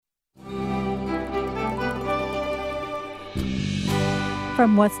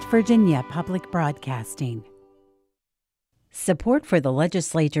From West Virginia Public Broadcasting. Support for the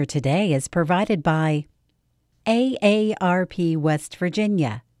legislature today is provided by AARP West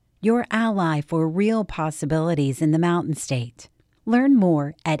Virginia, your ally for real possibilities in the Mountain State. Learn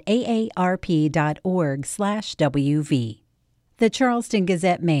more at aarp.org/WV. The Charleston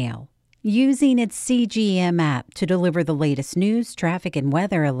Gazette-Mail, using its CGM app to deliver the latest news, traffic, and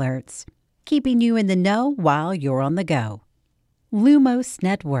weather alerts, keeping you in the know while you're on the go. Lumos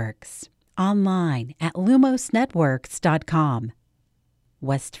Networks, online at lumosnetworks.com.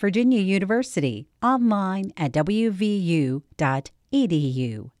 West Virginia University, online at wvu.edu.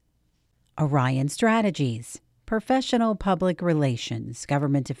 Orion Strategies, professional public relations,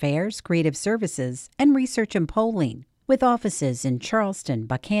 government affairs, creative services, and research and polling, with offices in Charleston,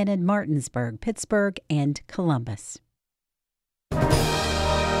 Buchanan, Martinsburg, Pittsburgh, and Columbus.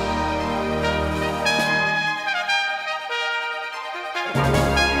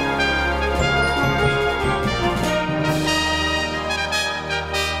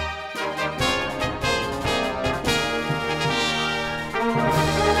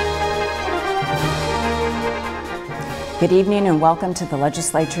 Good evening and welcome to the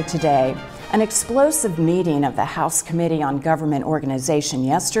Legislature Today. An explosive meeting of the House Committee on Government Organization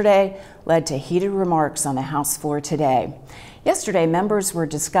yesterday led to heated remarks on the House floor today. Yesterday, members were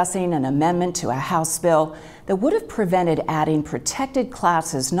discussing an amendment to a House bill that would have prevented adding protected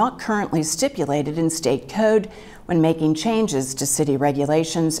classes not currently stipulated in state code when making changes to city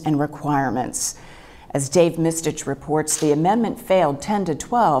regulations and requirements. As Dave Mistich reports, the amendment failed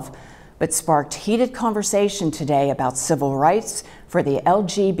 10-12, but sparked heated conversation today about civil rights for the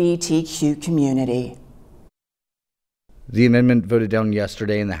LGBTQ community. The amendment voted down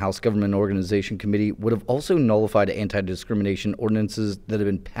yesterday in the House Government Organization Committee would have also nullified anti-discrimination ordinances that have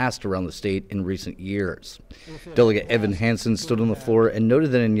been passed around the state in recent years. Delegate Evan Hansen stood on the floor and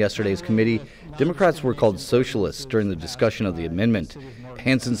noted that in yesterday's committee, Democrats were called socialists during the discussion of the amendment.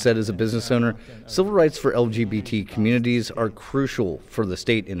 Hansen said as a business owner, civil rights for LGBT communities are crucial for the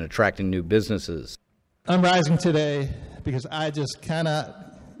state in attracting new businesses. I'm rising today because I just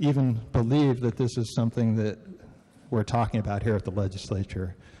cannot even believe that this is something that we're talking about here at the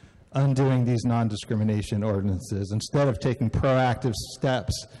legislature, undoing these non-discrimination ordinances instead of taking proactive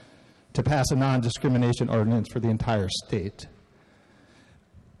steps to pass a non-discrimination ordinance for the entire state.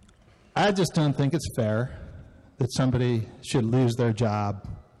 I just don't think it's fair that somebody should lose their job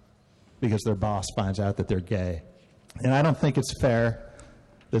because their boss finds out that they're gay. And I don't think it's fair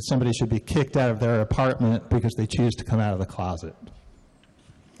that somebody should be kicked out of their apartment because they choose to come out of the closet.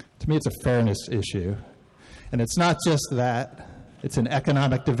 To me, it's a fairness issue. And it's not just that, it's an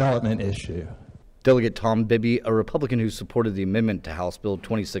economic development issue. Delegate Tom Bibby, a Republican who supported the amendment to House Bill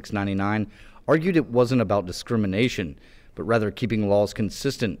 2699, argued it wasn't about discrimination, but rather keeping laws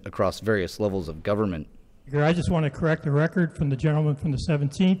consistent across various levels of government. I just want to correct the record from the gentleman from the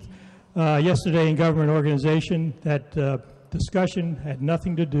 17th. Yesterday in government organization, that discussion had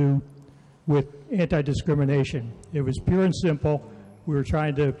nothing to do with anti-discrimination. It was pure and simple. We were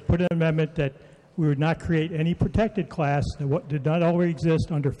trying to put an amendment that we would not create any protected class that did not already exist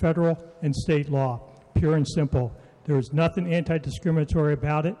under federal and state law. Pure and simple. There was nothing anti-discriminatory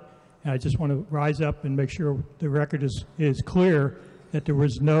about it. And I just want to rise up and make sure the record is clear that there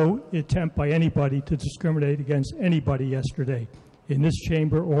was no attempt by anybody to discriminate against anybody yesterday in this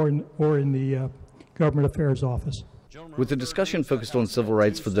chamber or in the Government Affairs Office. With the discussion focused on civil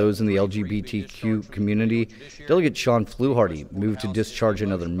rights for those in the LGBTQ community, Delegate Sean Fluharty moved to discharge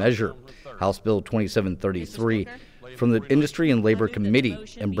another measure, House Bill 2733, from the Industry and Labor Committee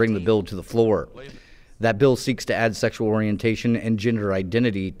and bring the bill to the floor. That bill seeks to add sexual orientation and gender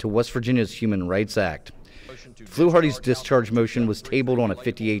identity to West Virginia's Human Rights Act. Fluharty's discharge motion was tabled on a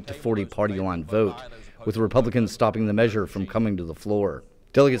 58-40 party line vote, with Republicans stopping the measure from coming to the floor.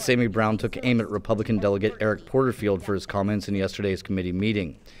 Delegate Sammy Brown took aim at Republican Delegate Eric Porterfield for his comments in yesterday's committee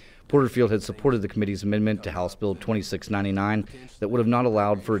meeting. Porterfield had supported the committee's amendment to House Bill 2699 that would have not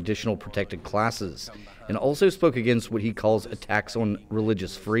allowed for additional protected classes, and also spoke against what he calls attacks on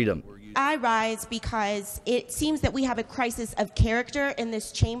religious freedom. I rise because it seems that we have a crisis of character in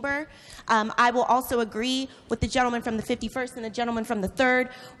this chamber. I will also agree with the gentleman from the 51st and the gentleman from the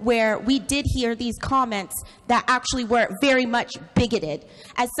 3rd, where we did hear these comments that actually were very much bigoted.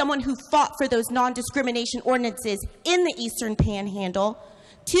 As someone who fought for those non-discrimination ordinances in the Eastern Panhandle,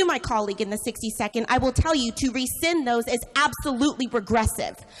 to my colleague in the 62nd, I will tell you to rescind those is absolutely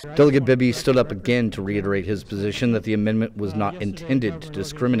regressive. Delegate Bibby stood up again to reiterate his position that the amendment was not intended to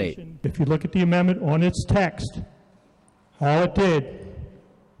discriminate. If you look at the amendment on its text, all it did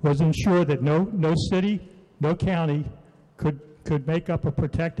was ensure that no city, no county could could make up a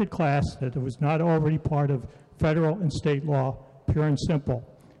protected class that was not already part of federal and state law, pure and simple.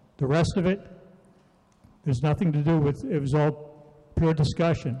 The rest of it, there's nothing to do with, it was all pure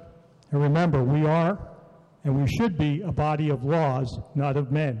discussion. And remember, we are, and we should be, a body of laws, not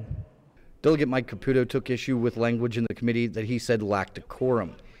of men. Delegate Mike Caputo took issue with language in the committee that he said lacked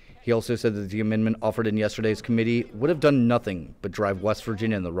decorum. He also said that the amendment offered in yesterday's committee would have done nothing but drive West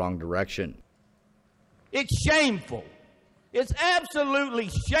Virginia in the wrong direction. It's shameful. It's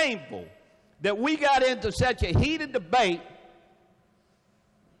absolutely shameful that we got into such a heated debate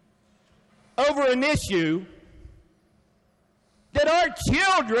over an issue that our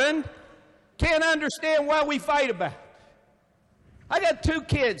children can't understand why we fight about. I got two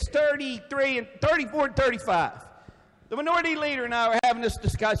kids, 34 and 35. The minority leader and I were having this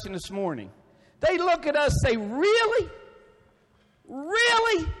discussion this morning. They look at us and say, really?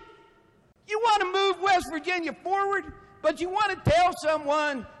 Really? You want to move West Virginia forward, but you want to tell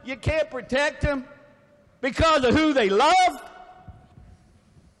someone you can't protect them because of who they love?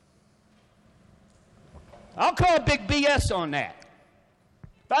 I'll call big BS on that.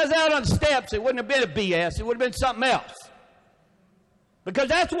 If I was out on the steps, it wouldn't have been a BS. It would have been something else. Because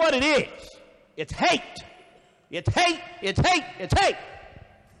that's what it is. It's hate. It's hate, it's hate, it's hate.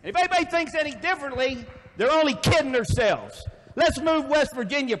 And if anybody thinks any differently, they're only kidding themselves. Let's move West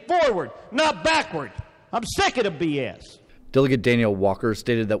Virginia forward, not backward. I'm sick of the BS. Delegate Danielle Walker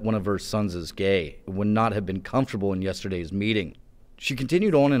stated that one of her sons is gay and would not have been comfortable in yesterday's meeting. She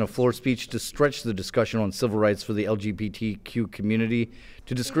continued on in a floor speech to stretch the discussion on civil rights for the LGBTQ community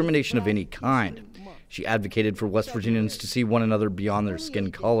to discrimination of any kind. She advocated for West Virginians to see one another beyond their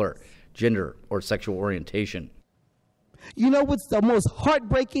skin color, gender, or sexual orientation. You know what's the most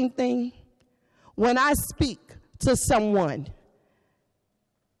heartbreaking thing? When I speak to someone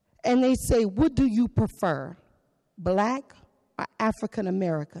and they say, what do you prefer, black or African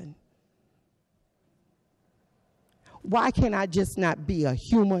American? Why can't I just not be a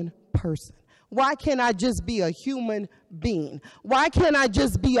human person? Why can't I just be a human being? Why can't I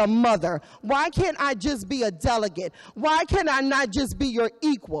just be a mother? Why can't I just be a delegate? Why can I not just be your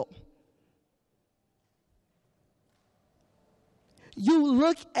equal? You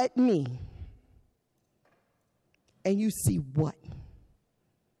look at me and you see what?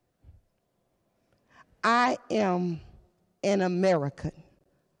 I am an American,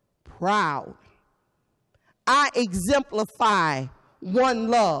 proud. I exemplify one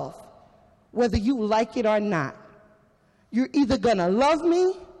love, whether you like it or not. You're either gonna love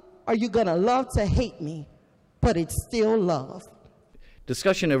me or you're gonna love to hate me, but it's still love.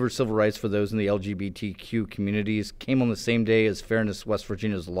 Discussion over civil rights for those in the LGBTQ communities came on the same day as Fairness West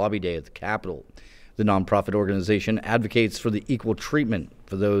Virginia's Lobby Day at the Capitol. The nonprofit organization advocates for the equal treatment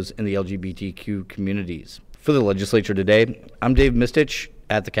for those in the LGBTQ communities. For the legislature today, I'm Dave Mistich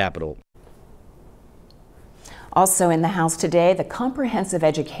at the Capitol. Also in the House today, the comprehensive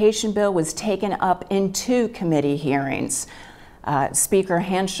education bill was taken up in 2 committee hearings. Speaker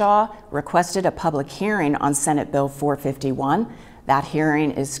Hanshaw requested a public hearing on Senate Bill 451. That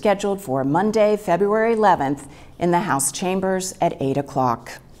hearing is scheduled for Monday, February 11th in the House chambers at 8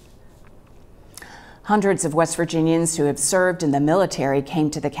 o'clock. Hundreds of West Virginians who have served in the military came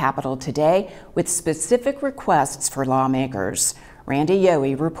to the Capitol today with specific requests for lawmakers. Randy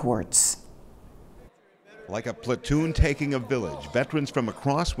Yohe reports. Like a platoon taking a village, veterans from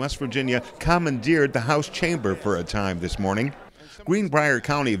across West Virginia commandeered the House chamber for a time this morning. Greenbrier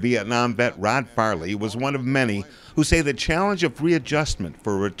County Vietnam vet Rod Farley was one of many who say the challenge of readjustment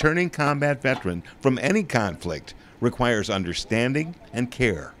for a returning combat veteran from any conflict requires understanding and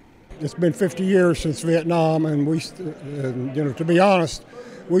care. It's been 50 years since Vietnam, and to be honest,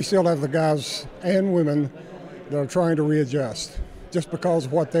 we still have the guys and women that are trying to readjust just because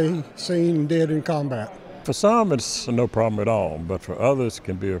of what they seen and did in combat. For some, it's no problem at all, but for others, it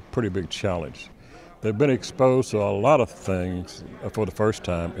can be a pretty big challenge. They've been exposed to a lot of things for the first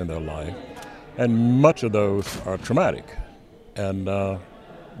time in their life, and much of those are traumatic. And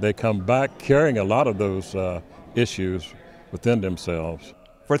they come back carrying a lot of those issues within themselves.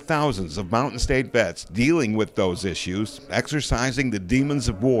 For thousands of Mountain State vets dealing with those issues, exercising the demons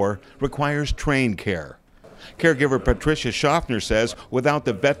of war requires trained care. Caregiver Patricia Schaffner says without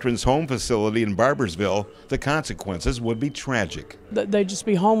the Veterans Home Facility in Barbersville, the consequences would be tragic. They'd just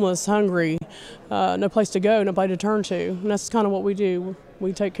be homeless, hungry, no place to go, nobody to turn to. And that's kind of what we do.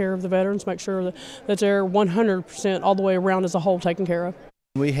 We take care of the veterans, make sure that they're 100% all the way around as a whole taken care of.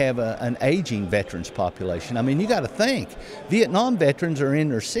 We have an aging veterans population. I mean, you got to think, Vietnam veterans are in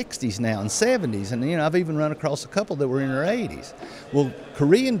their 60s now and 70s, and I've even run across a couple that were in their 80s. Well,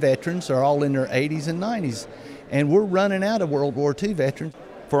 Korean veterans are all in their 80s and 90s, and we're running out of World War II veterans.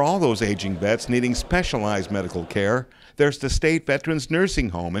 For all those aging vets needing specialized medical care, there's the State Veterans Nursing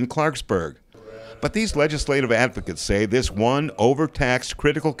Home in Clarksburg. But these legislative advocates say this one overtaxed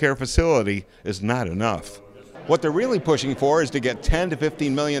critical care facility is not enough. What they're really pushing for is to get $10 to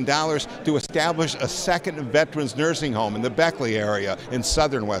 $15 million to establish a second veterans nursing home in the Beckley area in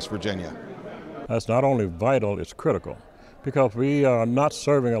southern West Virginia. That's not only vital, it's critical, because we are not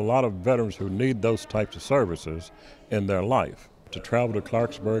serving a lot of veterans who need those types of services in their life. To travel to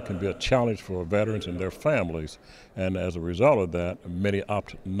Clarksburg can be a challenge for veterans and their families, and as a result of that, many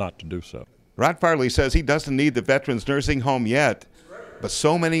opt not to do so. Rod Farley says he doesn't need the veterans nursing home yet, but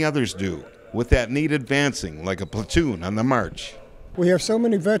so many others do, with that need advancing like a platoon on the march. We have so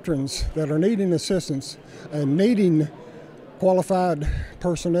many veterans that are needing assistance and needing qualified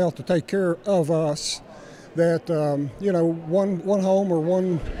personnel to take care of us that, one home or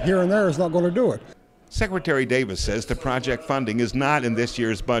one here and there is not going to do it. Secretary Davis says the project funding is not in this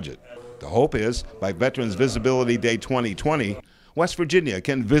year's budget. The hope is, by Veterans Visibility Day 2020, West Virginia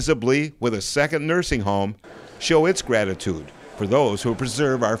can visibly, with a second nursing home, show its gratitude for those who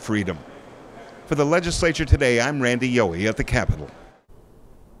preserve our freedom. For the legislature today, I'm Randy Yohe at the Capitol.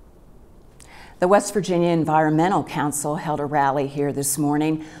 The West Virginia Environmental Council held a rally here this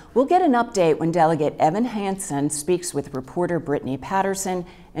morning. We'll get an update when Delegate Evan Hansen speaks with reporter Brittany Patterson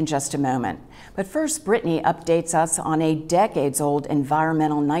in just a moment. But first, Brittany updates us on a decades-old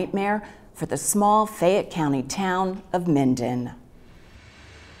environmental nightmare for the small Fayette County town of Minden.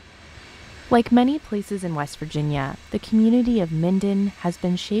 Like many places in West Virginia, the community of Minden has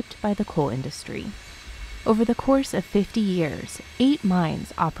been shaped by the coal industry. Over the course of 50 years, 8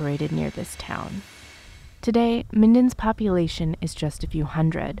 mines operated near this town. Today, Minden's population is just a few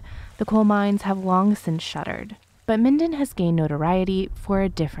hundred. The coal mines have long since shuttered, but Minden has gained notoriety for a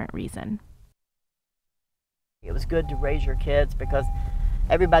different reason. It was good to raise your kids because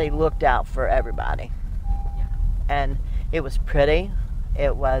everybody looked out for everybody. And it was pretty.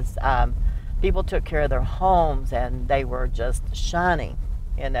 It was, people took care of their homes and they were just shining,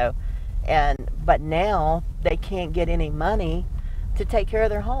 but now they can't get any money to take care of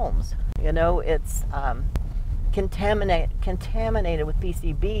their homes. It's contaminated with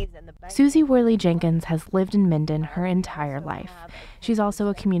PCBs. And Susie Worley Jenkins has lived in Minden her entire life. She's also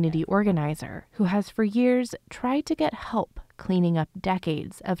a community organizer who has for years tried to get help cleaning up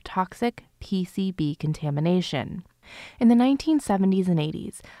decades of toxic PCB contamination. In the 1970s and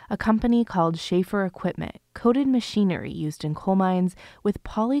 80s, a company called Schaefer Equipment coated machinery used in coal mines with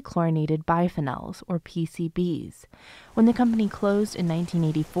polychlorinated biphenyls, or PCBs. When the company closed in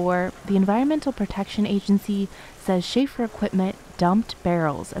 1984, the Environmental Protection Agency says Schaefer Equipment dumped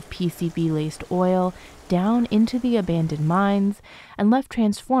barrels of PCB-laced oil down into the abandoned mines and left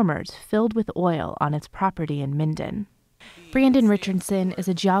transformers filled with oil on its property in Minden. Brandon Richardson is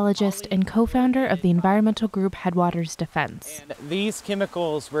a geologist and co-founder of the environmental group Headwaters Defense. And these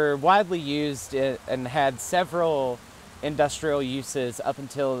chemicals were widely used and had several industrial uses up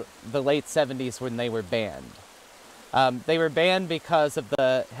until the late 70s when they were banned. They were banned because of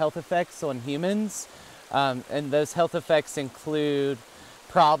the health effects on humans, and those health effects include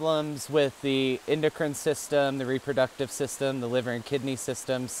problems with the endocrine system, the reproductive system, the liver and kidney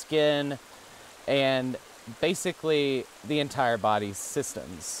system, skin, and basically the entire body's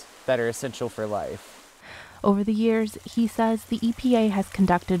systems that are essential for life. Over the years, he says the EPA has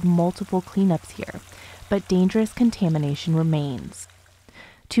conducted multiple cleanups here, but dangerous contamination remains.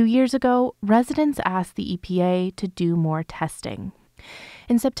 2 years ago, residents asked the EPA to do more testing.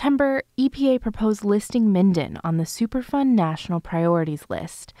 In September, EPA proposed listing Minden on the Superfund National Priorities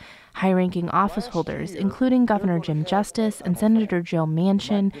List. High-ranking office holders, including Governor Jim Justice and Senator Joe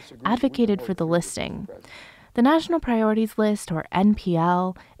Manchin, advocated for the listing. The National Priorities List, or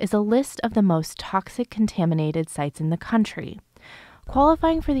NPL, is a list of the most toxic contaminated sites in the country.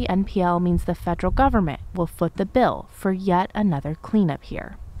 Qualifying for the NPL means the federal government will foot the bill for yet another cleanup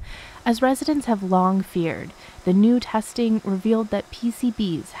here. As residents have long feared, the new testing revealed that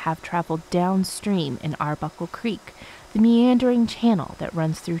PCBs have traveled downstream in Arbuckle Creek, the meandering channel that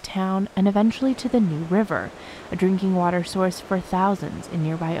runs through town and eventually to the New River, a drinking water source for thousands in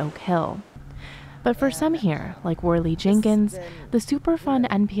nearby Oak Hill. But for some here, like Worley Jenkins, the Superfund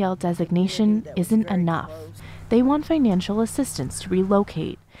NPL designation isn't enough. They want financial assistance to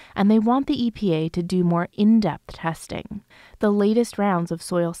relocate, and they want the EPA to do more in-depth testing. The latest rounds of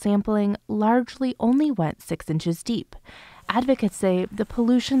soil sampling largely only went 6 inches deep. Advocates say the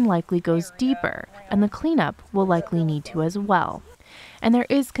pollution likely goes deeper, and the cleanup will likely need to as well. And there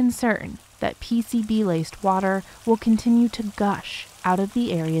is concern that PCB-laced water will continue to gush out of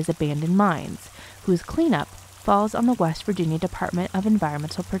the area's abandoned mines, whose cleanup falls on the West Virginia Department of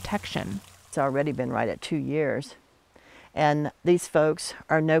Environmental Protection. It's already been right at 2 years. And these folks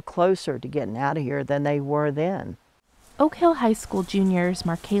are no closer to getting out of here than they were then. Oak Hill High School juniors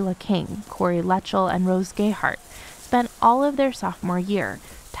Markayla King, Corey Letchell, and Rose Gayhart spent all of their sophomore year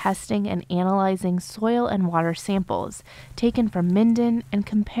testing and analyzing soil and water samples taken from Minden and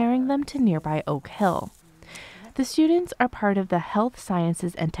comparing them to nearby Oak Hill. The students are part of the Health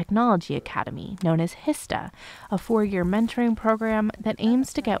Sciences and Technology Academy, known as HISTA, a 4-year mentoring program that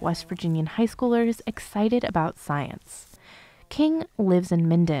aims to get West Virginian high schoolers excited about science. King lives in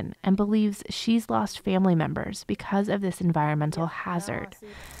Minden and believes she's lost family members because of this environmental hazard.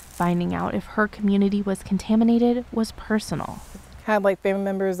 Finding out if her community was contaminated was personal. Had like family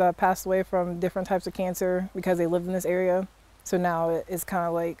members that passed away from different types of cancer because they lived in this area. So now it's kind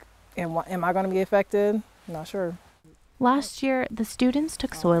of like, am I going to be affected? I'm not sure. Last year, the students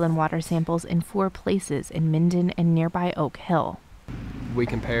took soil and water samples in 4 places in Minden and nearby Oak Hill. We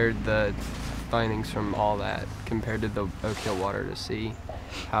compared the findings from all that compared to the Oak Hill water to see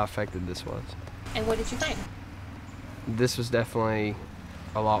how affected this was. And what did you find? This was definitely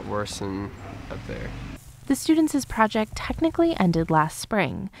a lot worse than up there. The students' project technically ended last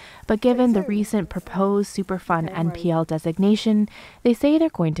spring, but given the recent proposed Superfund NPL designation, they say they're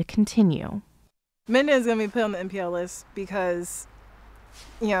going to continue. Minden is going to be put on the NPL list because,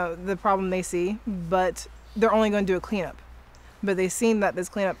 the problem they see, but they're only going to do a cleanup. But they've seen that this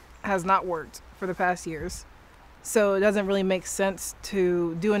cleanup has not worked for the past years. So it doesn't really make sense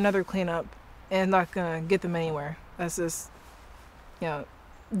to do another cleanup and it's not going to get them anywhere. That's just,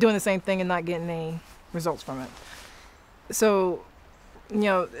 doing the same thing and not getting any results from it. So,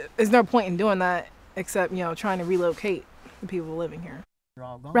 there's no point in doing that except, trying to relocate the people living here.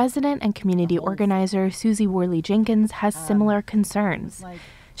 Resident and community organizer Susie Worley Jenkins has similar concerns.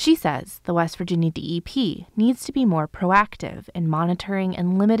 She says the West Virginia DEP needs to be more proactive in monitoring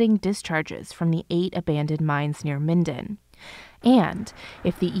and limiting discharges from the 8 abandoned mines near Minden. And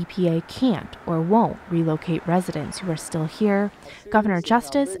if the EPA can't or won't relocate residents who are still here, Governor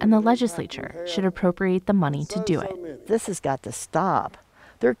Justice and the legislature should appropriate the money to do it. This has got to stop.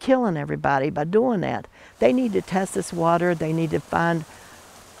 They're killing everybody by doing that. They need to test this water. They need to find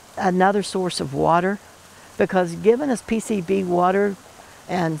another source of water, because giving us PCB water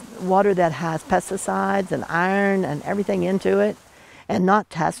and water that has pesticides and iron and everything into it and not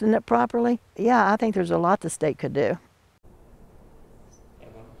testing it properly, I think there's a lot the state could do.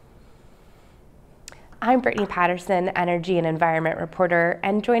 I'm Brittany Patterson, Energy and Environment Reporter,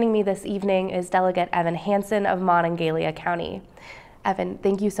 and joining me this evening is Delegate Evan Hansen of Monongalia County. Evan,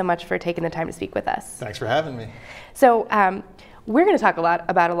 thank you so much for taking the time to speak with us. Thanks for having me. So we're going to talk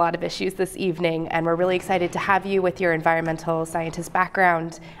about a lot of issues this evening, and we're really excited to have you with your environmental scientist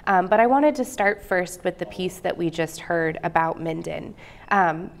background. But I wanted to start first with the piece that we just heard about Minden.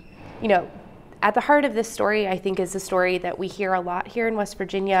 At the heart of this story, I think, is a story that we hear a lot here in West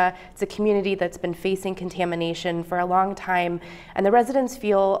Virginia. It's a community that's been facing contamination for a long time, and the residents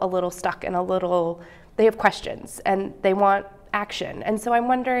feel a little stuck and they have questions, and they want action. And so I'm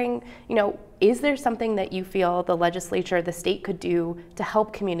wondering, is there something that you feel the legislature, the state could do to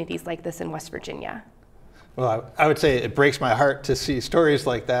help communities like this in West Virginia? Well, I would say it breaks my heart to see stories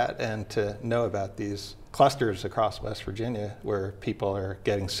like that and to know about these clusters across West Virginia where people are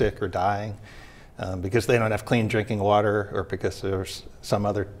getting sick or dying because they don't have clean drinking water or because there's some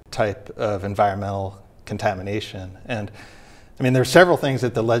other type of environmental contamination. And there are several things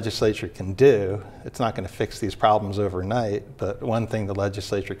that the legislature can do. It's not going to fix these problems overnight, but one thing the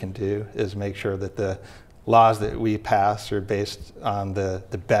legislature can do is make sure that the laws that we pass are based on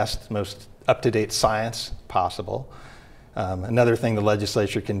the best, most up-to-date science possible. Another thing the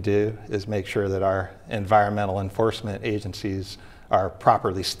legislature can do is make sure that our environmental enforcement agencies are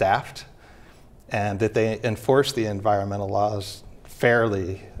properly staffed and that they enforce the environmental laws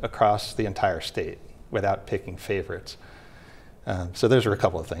fairly across the entire state without picking favorites. So those are a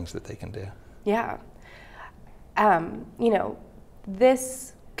couple of things that they can do. Yeah.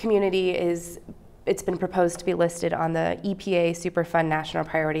 This community it's been proposed to be listed on the EPA Superfund National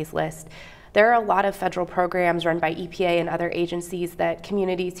Priorities list. There are a lot of federal programs run by EPA and other agencies that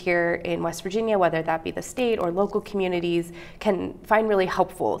communities here in West Virginia, whether that be the state or local communities, can find really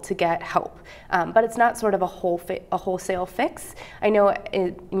helpful to get help. But it's not sort of a wholesale fix. I know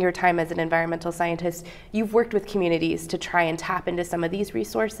in your time as an environmental scientist, you've worked with communities to try and tap into some of these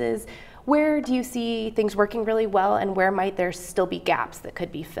resources. Where do you see things working really well, and where might there still be gaps that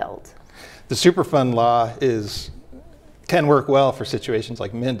could be filled? The Superfund law can work well for situations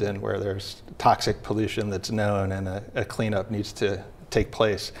like Minden, where there's toxic pollution that's known and a cleanup needs to take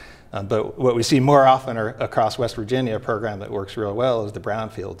place. But what we see more often across West Virginia, a program that works real well, is the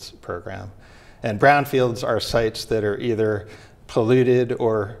brownfields program. And brownfields are sites that are either polluted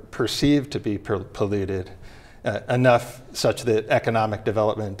or perceived to be polluted enough such that economic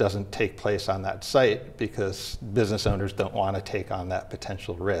development doesn't take place on that site because business owners don't want to take on that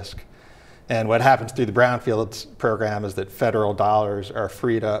potential risk. And what happens through the brownfields program is that federal dollars are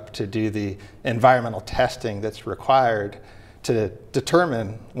freed up to do the environmental testing that's required to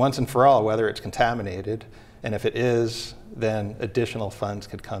determine once and for all whether it's contaminated. And if it is, then additional funds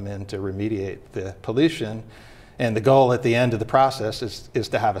could come in to remediate the pollution. And the goal at the end of the process is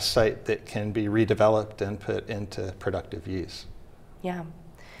to have a site that can be redeveloped and put into productive use. Yeah.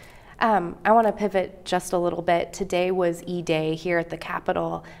 I want to pivot just a little bit. Today was E-Day here at the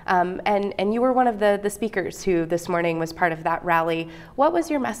Capitol, and you were one of the speakers who this morning was part of that rally. What was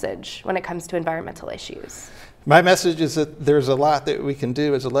your message when it comes to environmental issues? My message is that there's a lot that we can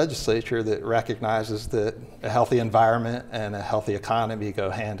do as a legislature that recognizes that a healthy environment and a healthy economy go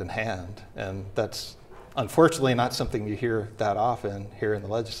hand in hand. And that's unfortunately not something you hear that often here in the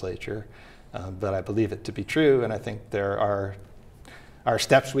legislature, but I believe it to be true, and I think there are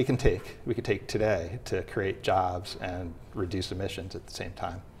steps we can take today to create jobs and reduce emissions at the same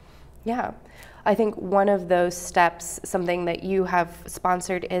time. Yeah, I think one of those steps, something that you have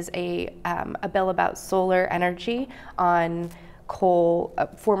sponsored, is a bill about solar energy on coal,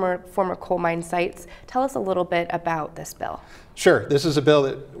 former coal mine sites. Tell us a little bit about this bill. Sure, this is a bill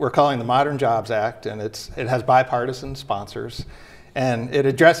that we're calling the Modern Jobs Act, and it has bipartisan sponsors, and it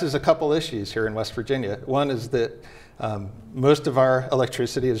addresses a couple issues here in West Virginia. One is that most of our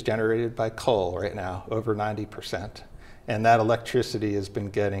electricity is generated by coal right now, over 90%. And that electricity has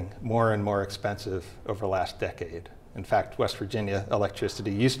been getting more and more expensive over the last decade. In fact, West Virginia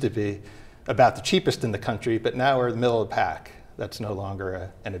electricity used to be about the cheapest in the country, but now we're in the middle of the pack. That's no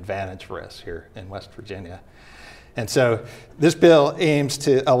longer an advantage for us here in West Virginia. And so this bill aims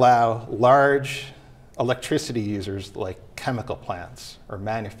to allow large electricity users like chemical plants or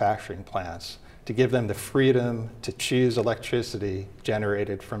manufacturing plants to give them the freedom to choose electricity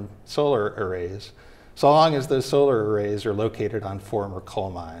generated from solar arrays, so long as those solar arrays are located on former coal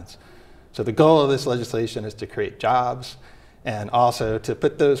mines. So the goal of this legislation is to create jobs and also to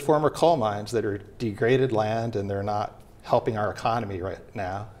put those former coal mines that are degraded land and they're not helping our economy right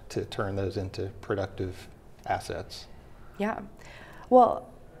now, to turn those into productive assets. Yeah. Well,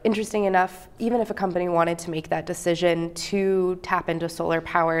 interesting enough, even if a company wanted to make that decision to tap into solar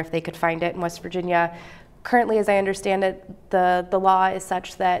power, if they could find it in West Virginia, currently, as I understand it, the law is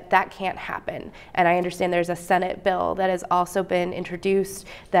such that that can't happen. And I understand there's a Senate bill that has also been introduced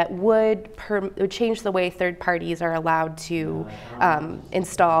that would change the way third parties are allowed to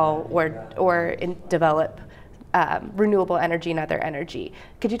install or develop renewable energy and other energy.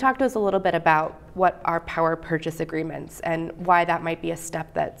 Could you talk to us a little bit about what are power purchase agreements and why that might be a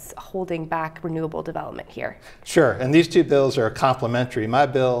step that's holding back renewable development here? Sure, and these two bills are complementary. My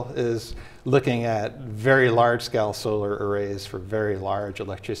bill is looking at very large-scale solar arrays for very large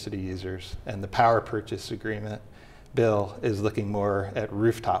electricity users, and the power purchase agreement bill is looking more at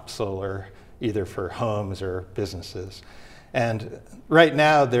rooftop solar, either for homes or businesses. And right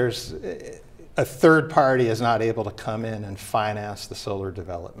now, there's a third party is not able to come in and finance the solar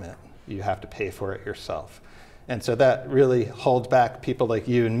development. You have to pay for it yourself. And so that really holds back people like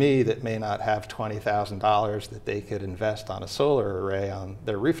you and me that may not have $20,000 that they could invest on a solar array on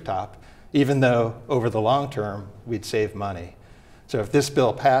their rooftop, even though over the long term, we'd save money. So if this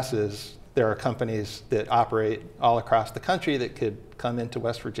bill passes, there are companies that operate all across the country that could come into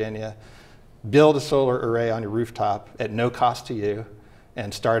West Virginia, build a solar array on your rooftop at no cost to you,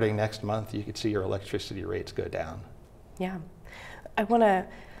 and starting next month, you could see your electricity rates go down. Yeah. I want to,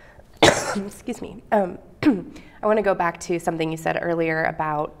 excuse me, I want to go back to something you said earlier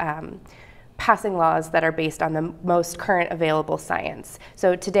about passing laws that are based on the most current available science.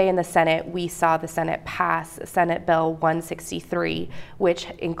 So today in the Senate, we saw the Senate pass Senate Bill 163, which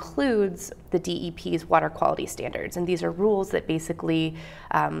includes the DEP's water quality standards. And these are rules that basically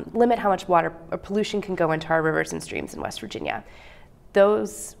limit how much water or pollution can go into our rivers and streams in West Virginia.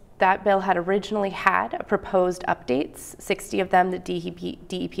 That bill had originally had proposed updates, 60 of them that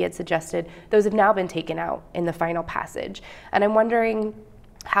DEP had suggested. Those have now been taken out in the final passage. And I'm wondering,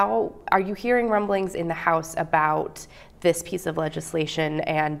 how are you hearing rumblings in the House about this piece of legislation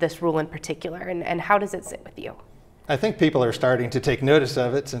and this rule in particular, and how does it sit with you? I think people are starting to take notice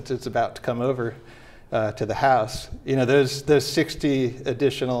of it since it's about to come over to the House. You know, those 60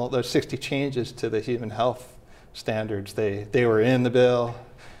 changes to the human health standards, they were in the bill,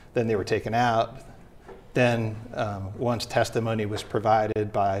 then they were taken out, Then once testimony was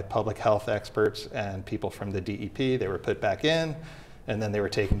provided by public health experts and people from the DEP, they were put back in, and then they were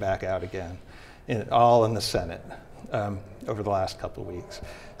taken back out again, all in the Senate over the last couple of weeks.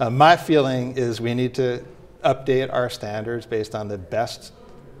 My feeling is we need to update our standards based on the best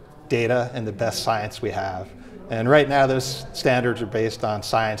data and the best science we have. And right now those standards are based on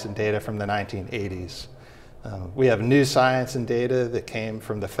science and data from the 1980s. We have new science and data that came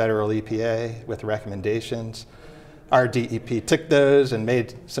from the federal EPA with recommendations. Our DEP took those and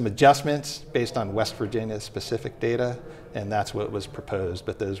made some adjustments based on West Virginia specific data, and that's what was proposed,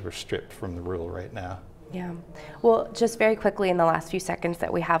 but those were stripped from the rule right now. Yeah. Well, just very quickly in the last few seconds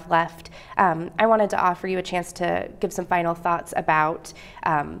that we have left, I wanted to offer you a chance to give some final thoughts about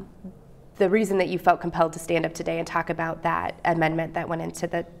the reason that you felt compelled to stand up today and talk about that amendment that went into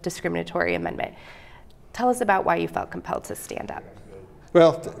the discriminatory amendment. Tell us about why you felt compelled to stand up.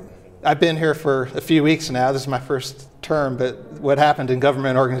 Well, I've been here for a few weeks now. This is my first term, but what happened in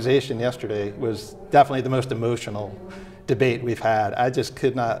government organization yesterday was definitely the most emotional debate we've had. I just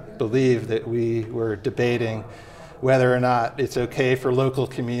could not believe that we were debating whether or not it's okay for local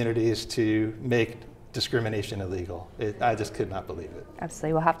communities to make discrimination illegal. I just could not believe it.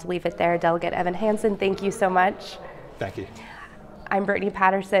 Absolutely. We'll have to leave it there. Delegate Evan Hansen, thank you so much. Thank you. I'm Brittany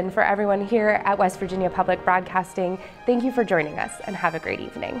Patterson. For everyone here at West Virginia Public Broadcasting, thank you for joining us and have a great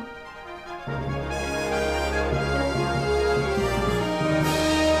evening.